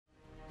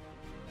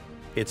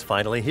It's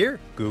finally here.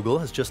 Google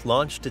has just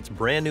launched its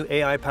brand new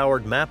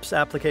AI-powered Maps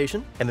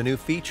application, and the new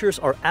features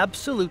are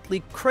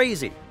absolutely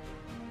crazy.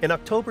 In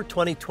October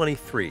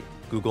 2023,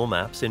 Google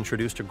Maps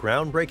introduced a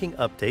groundbreaking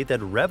update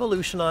that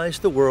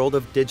revolutionized the world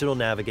of digital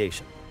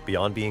navigation.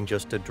 Beyond being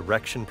just a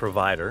direction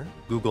provider,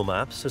 Google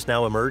Maps has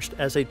now emerged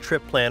as a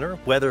trip planner,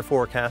 weather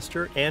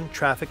forecaster, and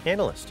traffic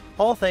analyst,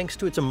 all thanks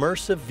to its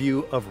immersive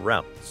view of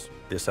routes.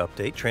 This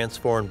update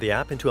transformed the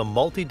app into a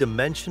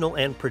multi-dimensional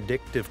and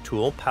predictive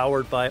tool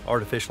powered by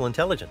artificial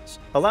intelligence,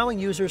 allowing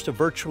users to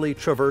virtually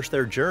traverse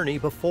their journey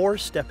before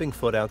stepping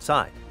foot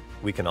outside.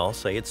 We can all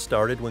say it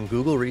started when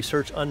Google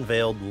Research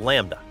unveiled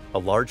LaMDA, a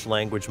large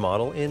language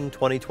model, in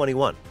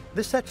 2021.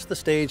 This sets the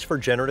stage for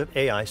generative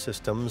AI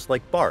systems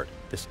like Bard.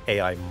 This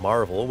AI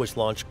marvel was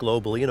launched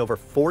globally in over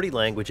 40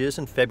 languages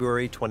in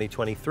February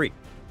 2023.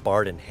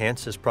 Bard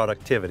enhances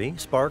productivity,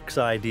 sparks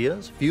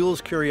ideas,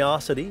 fuels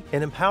curiosity,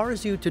 and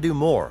empowers you to do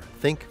more,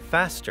 think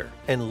faster,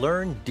 and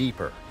learn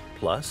deeper.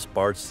 Plus,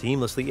 Bard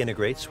seamlessly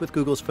integrates with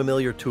Google's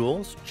familiar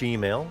tools,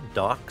 Gmail,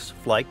 Docs,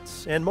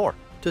 Flights, and more,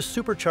 to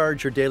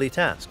supercharge your daily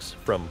tasks,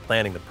 from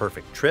planning the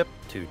perfect trip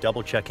to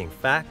double-checking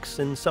facts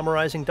and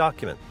summarizing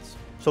documents.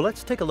 So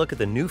let's take a look at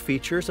the new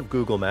features of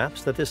Google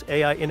Maps that this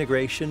AI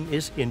integration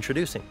is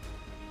introducing.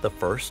 The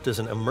first is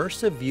an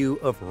immersive view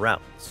of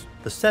routes.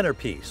 The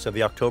centerpiece of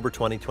the October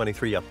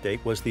 2023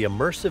 update was the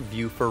immersive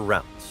view for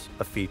routes,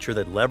 a feature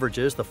that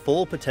leverages the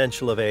full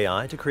potential of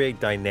AI to create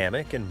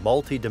dynamic and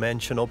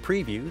multi-dimensional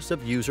previews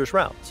of users'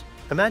 routes.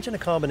 Imagine a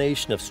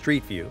combination of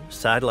street view,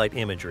 satellite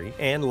imagery,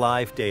 and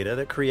live data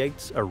that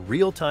creates a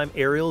real-time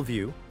aerial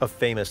view of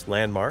famous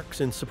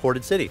landmarks in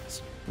supported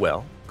cities.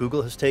 Well,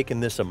 Google has taken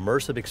this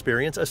immersive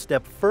experience a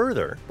step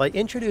further by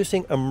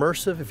introducing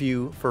immersive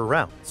view for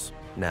routes.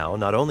 Now,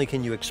 not only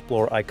can you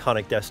explore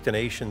iconic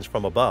destinations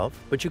from above,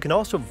 but you can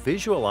also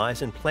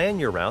visualize and plan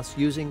your routes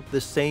using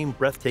the same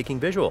breathtaking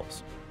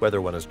visuals.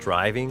 Whether one is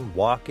driving,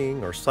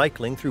 walking, or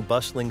cycling through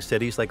bustling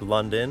cities like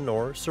London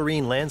or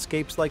serene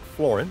landscapes like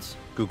Florence,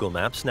 Google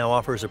Maps now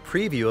offers a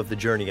preview of the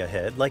journey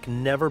ahead like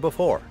never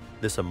before.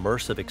 This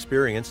immersive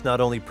experience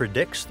not only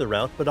predicts the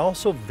route but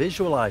also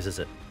visualizes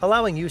it,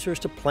 allowing users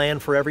to plan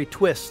for every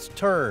twist,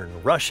 turn,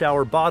 rush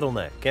hour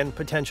bottleneck, and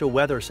potential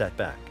weather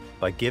setback.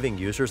 By giving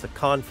users the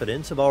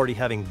confidence of already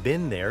having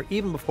been there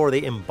even before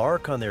they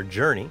embark on their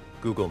journey,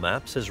 Google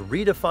Maps has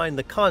redefined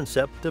the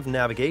concept of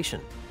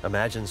navigation.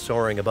 Imagine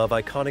soaring above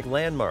iconic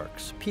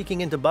landmarks,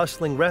 peeking into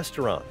bustling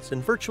restaurants,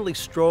 and virtually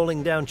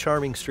strolling down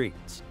charming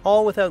streets,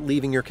 all without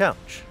leaving your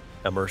couch.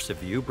 Immersive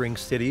View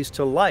brings cities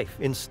to life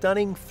in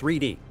stunning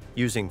 3D,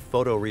 using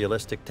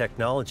photorealistic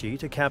technology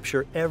to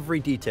capture every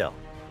detail.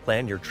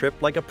 Plan your trip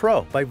like a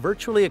pro by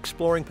virtually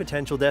exploring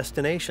potential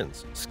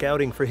destinations,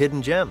 scouting for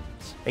hidden gems,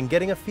 and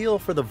getting a feel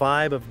for the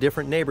vibe of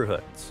different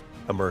neighborhoods.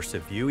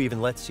 Immersive View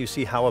even lets you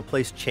see how a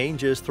place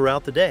changes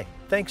throughout the day,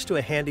 thanks to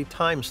a handy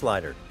time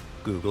slider.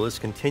 Google is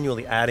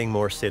continually adding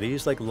more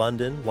cities like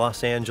London,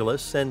 Los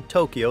Angeles, and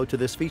Tokyo to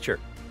this feature.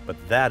 But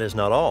that is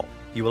not all.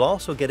 You will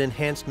also get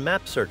enhanced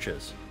map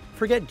searches.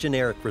 Forget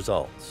generic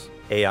results.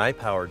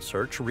 AI-powered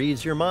search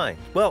reads your mind.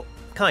 Well,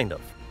 kind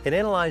of. It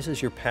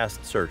analyzes your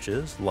past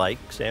searches,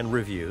 likes, and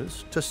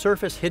reviews to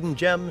surface hidden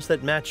gems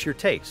that match your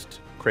taste.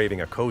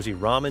 Craving a cozy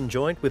ramen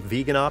joint with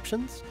vegan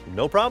options?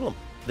 No problem.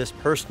 This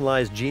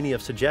personalized genie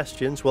of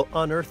suggestions will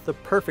unearth the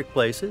perfect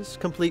places,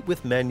 complete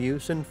with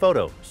menus and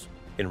photos.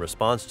 In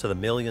response to the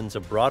millions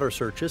of broader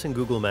searches in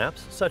Google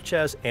Maps, such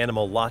as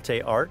animal latte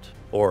art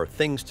or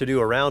things to do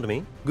around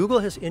me, Google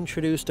has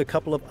introduced a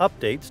couple of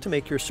updates to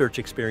make your search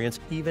experience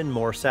even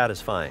more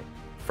satisfying.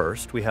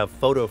 First, we have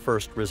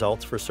photo-first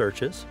results for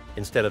searches.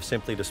 Instead of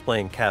simply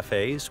displaying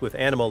cafes with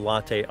animal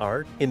latte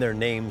art in their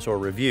names or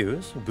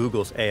reviews,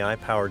 Google's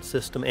AI-powered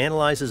system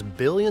analyzes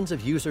billions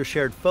of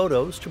user-shared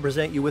photos to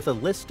present you with a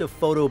list of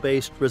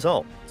photo-based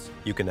results.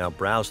 You can now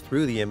browse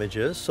through the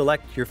images,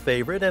 select your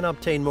favorite, and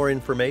obtain more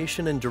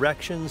information and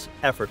directions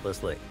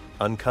effortlessly.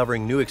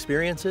 Uncovering new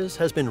experiences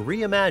has been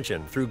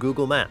reimagined through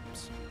Google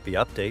Maps. The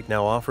update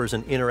now offers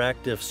an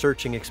interactive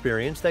searching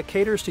experience that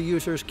caters to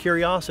users'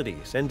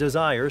 curiosities and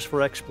desires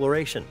for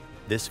exploration.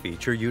 This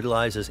feature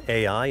utilizes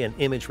AI and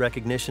image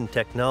recognition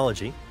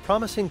technology,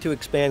 promising to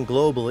expand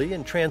globally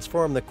and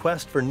transform the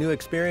quest for new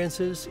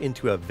experiences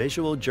into a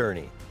visual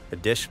journey.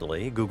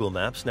 Additionally, Google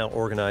Maps now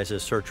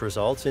organizes search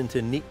results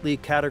into neatly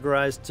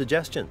categorized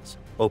suggestions,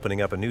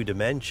 opening up a new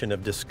dimension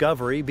of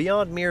discovery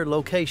beyond mere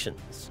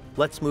locations.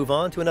 Let's move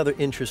on to another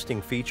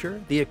interesting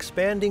feature, the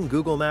expanding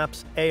Google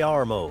Maps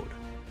AR mode.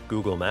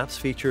 Google Maps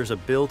features a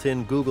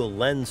built-in Google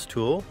Lens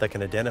tool that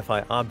can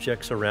identify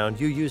objects around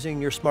you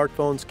using your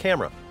smartphone's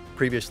camera.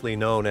 Previously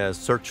known as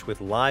Search with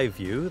Live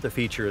View, the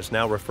feature is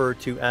now referred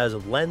to as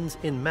Lens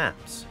in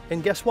Maps.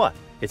 And guess what?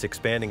 It's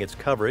expanding its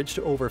coverage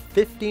to over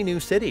 50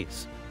 new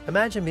cities.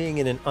 Imagine being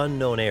in an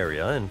unknown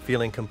area and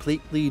feeling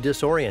completely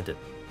disoriented.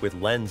 With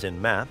Lens in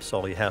Maps,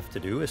 all you have to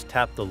do is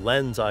tap the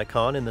lens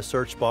icon in the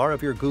search bar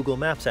of your Google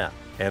Maps app.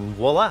 And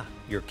voila!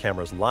 Your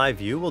camera's live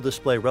view will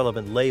display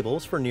relevant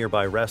labels for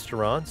nearby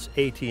restaurants,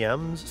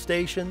 ATMs,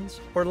 stations,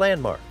 or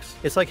landmarks.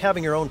 It's like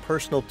having your own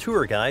personal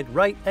tour guide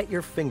right at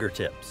your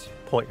fingertips.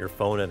 Point your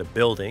phone at a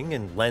building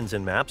and Lens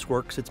in Maps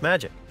works its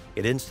magic.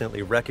 It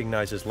instantly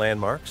recognizes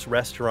landmarks,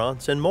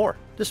 restaurants, and more,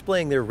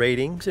 displaying their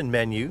ratings and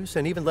menus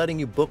and even letting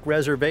you book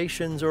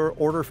reservations or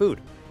order food.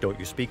 Don't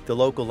you speak the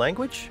local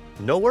language?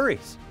 No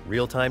worries.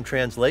 Real-time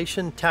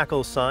translation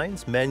tackles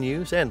signs,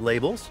 menus, and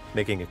labels,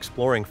 making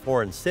exploring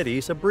foreign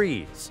cities a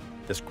breeze.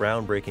 This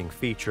groundbreaking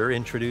feature,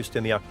 introduced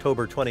in the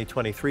October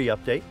 2023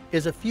 update,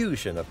 is a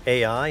fusion of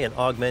AI and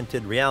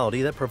augmented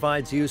reality that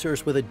provides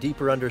users with a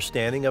deeper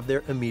understanding of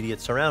their immediate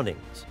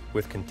surroundings.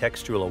 With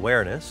contextual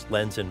awareness,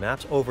 Lens in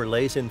Maps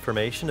overlays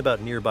information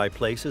about nearby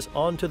places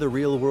onto the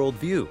real-world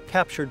view,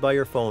 captured by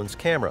your phone's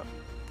camera.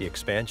 The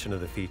expansion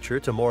of the feature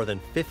to more than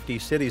 50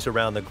 cities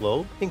around the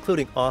globe,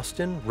 including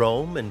Austin,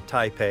 Rome, and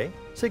Taipei,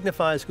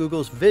 signifies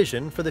Google's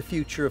vision for the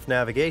future of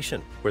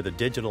navigation, where the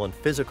digital and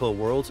physical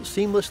worlds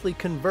seamlessly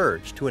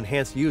converge to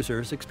enhance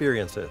users'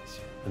 experiences.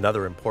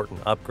 Another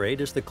important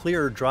upgrade is the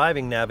clearer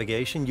driving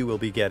navigation you will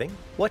be getting.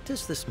 What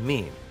does this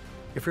mean?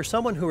 If you're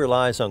someone who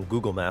relies on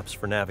Google Maps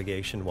for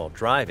navigation while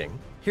driving,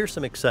 here's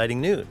some exciting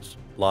news.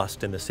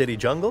 Lost in the city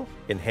jungle?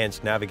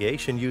 Enhanced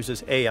navigation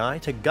uses AI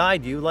to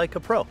guide you like a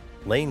pro.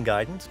 Lane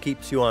guidance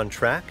keeps you on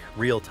track,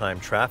 real-time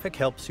traffic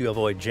helps you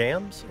avoid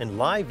jams, and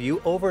live view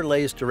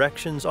overlays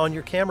directions on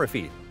your camera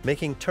feed,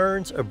 making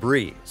turns a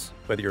breeze.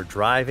 Whether you're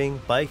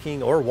driving,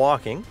 biking, or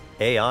walking,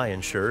 AI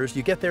ensures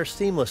you get there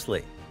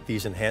seamlessly.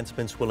 These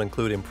enhancements will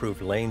include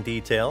improved lane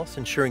details,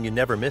 ensuring you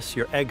never miss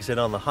your exit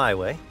on the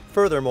highway.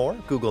 Furthermore,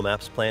 Google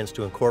Maps plans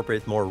to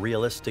incorporate more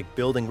realistic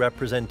building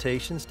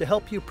representations to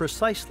help you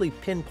precisely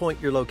pinpoint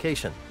your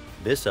location.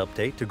 This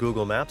update to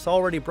Google Maps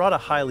already brought a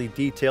highly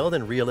detailed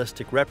and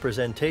realistic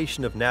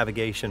representation of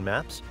navigation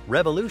maps,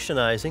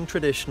 revolutionizing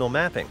traditional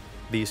mapping.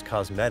 These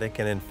cosmetic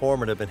and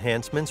informative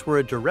enhancements were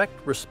a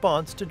direct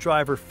response to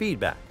driver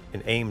feedback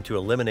and aim to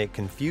eliminate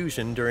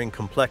confusion during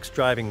complex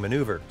driving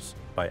maneuvers.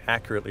 By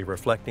accurately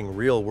reflecting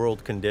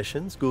real-world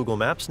conditions, Google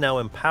Maps now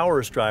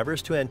empowers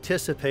drivers to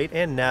anticipate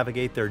and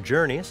navigate their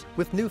journeys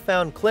with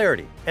newfound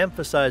clarity,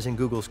 emphasizing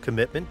Google's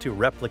commitment to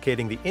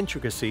replicating the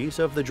intricacies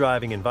of the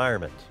driving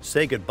environment.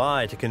 Say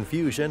goodbye to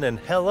confusion and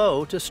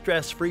hello to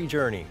stress-free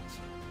journeys.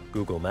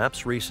 Google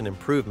Maps' recent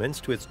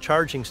improvements to its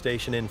charging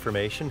station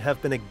information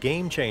have been a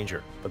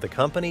game-changer, but the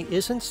company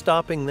isn't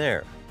stopping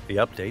there. The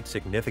update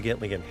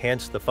significantly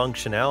enhanced the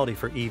functionality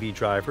for EV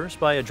drivers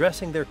by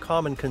addressing their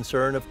common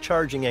concern of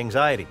charging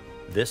anxiety.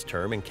 This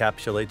term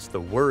encapsulates the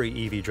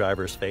worry EV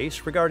drivers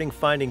face regarding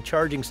finding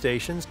charging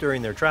stations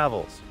during their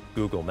travels.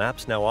 Google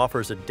Maps now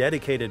offers a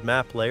dedicated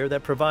map layer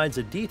that provides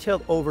a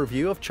detailed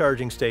overview of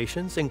charging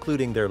stations,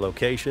 including their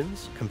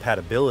locations,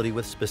 compatibility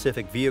with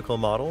specific vehicle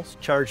models,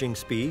 charging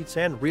speeds,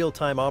 and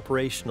real-time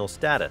operational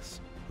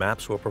status.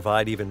 Maps will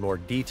provide even more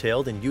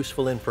detailed and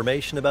useful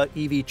information about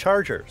EV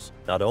chargers.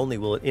 Not only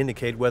will it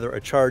indicate whether a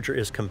charger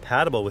is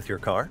compatible with your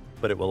car,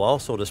 but it will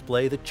also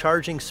display the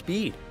charging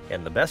speed.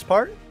 And the best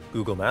part?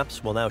 Google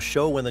Maps will now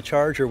show when the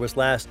charger was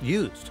last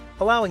used,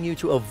 allowing you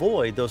to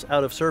avoid those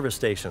out-of-service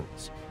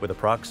stations. With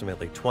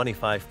approximately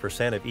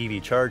 25% of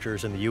EV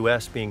chargers in the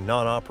US being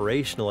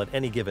non-operational at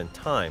any given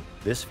time,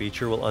 this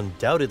feature will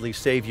undoubtedly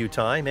save you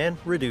time and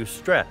reduce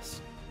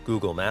stress.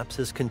 Google Maps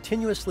is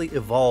continuously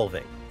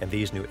evolving, and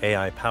these new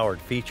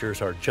AI-powered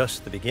features are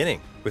just the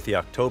beginning. With the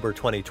October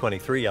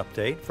 2023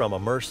 update, from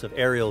immersive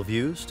aerial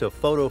views to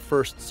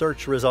photo-first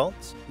search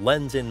results,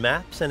 Lens in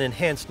Maps, and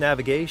enhanced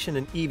navigation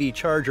and EV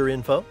charger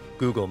info,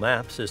 Google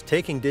Maps is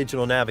taking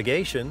digital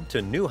navigation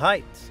to new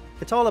heights.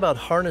 It's all about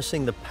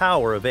harnessing the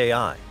power of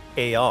AI,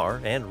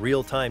 AR, and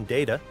real-time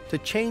data to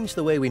change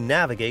the way we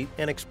navigate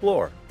and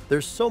explore.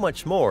 There's so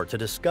much more to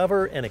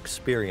discover and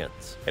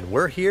experience, and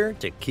we're here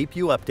to keep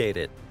you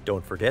updated.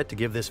 Don't forget to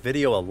give this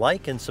video a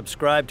like and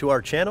subscribe to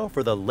our channel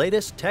for the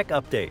latest tech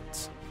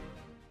updates.